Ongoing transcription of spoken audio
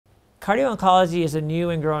Cardio-oncology is a new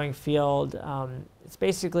and growing field. It's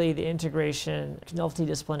basically the integration,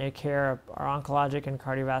 multidisciplinary care of our oncologic and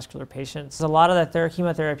cardiovascular patients. A lot of the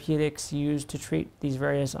chemotherapeutics used to treat these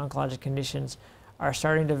various oncologic conditions are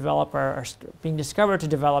starting to develop, or are being discovered to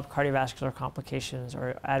develop cardiovascular complications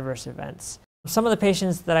or adverse events. Some of the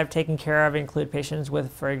patients that I've taken care of include patients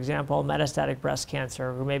with, for example, metastatic breast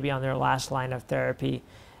cancer who may be on their last line of therapy,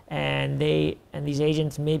 and these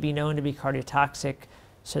agents may be known to be cardiotoxic.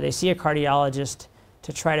 So they see a cardiologist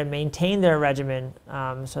to try to maintain their regimen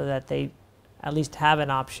so that they at least have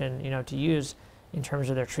an option, to use in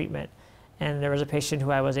terms of their treatment. And there was a patient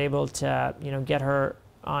who I was able to, get her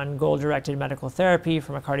on goal-directed medical therapy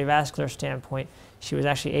from a cardiovascular standpoint. She was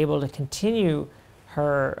actually able to continue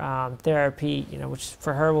her therapy, which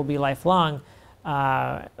for her will be lifelong,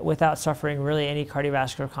 without suffering really any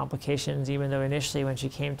cardiovascular complications, even though initially when she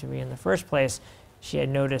came to me in the first place, she had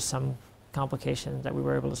noticed some complications that we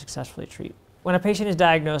were able to successfully treat. When a patient is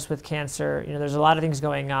diagnosed with cancer, there's a lot of things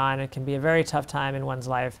going on. It can be a very tough time in one's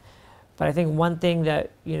life. But I think one thing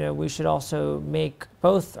that we should also make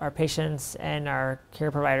both our patients and our care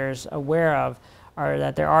providers aware of are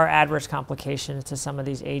that there are adverse complications to some of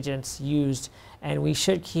these agents used, and we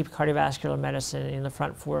should keep cardiovascular medicine in the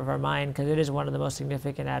front floor of our mind because it is one of the most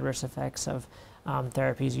significant adverse effects of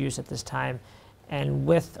therapies used at this time. And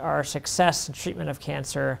with our success in treatment of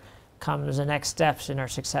cancer comes the next steps in our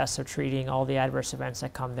success of treating all the adverse events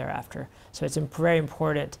that come thereafter. So it's very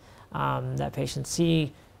important that patients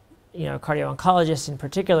see cardio-oncologists in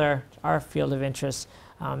particular, our field of interest,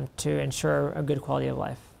 to ensure a good quality of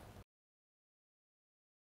life.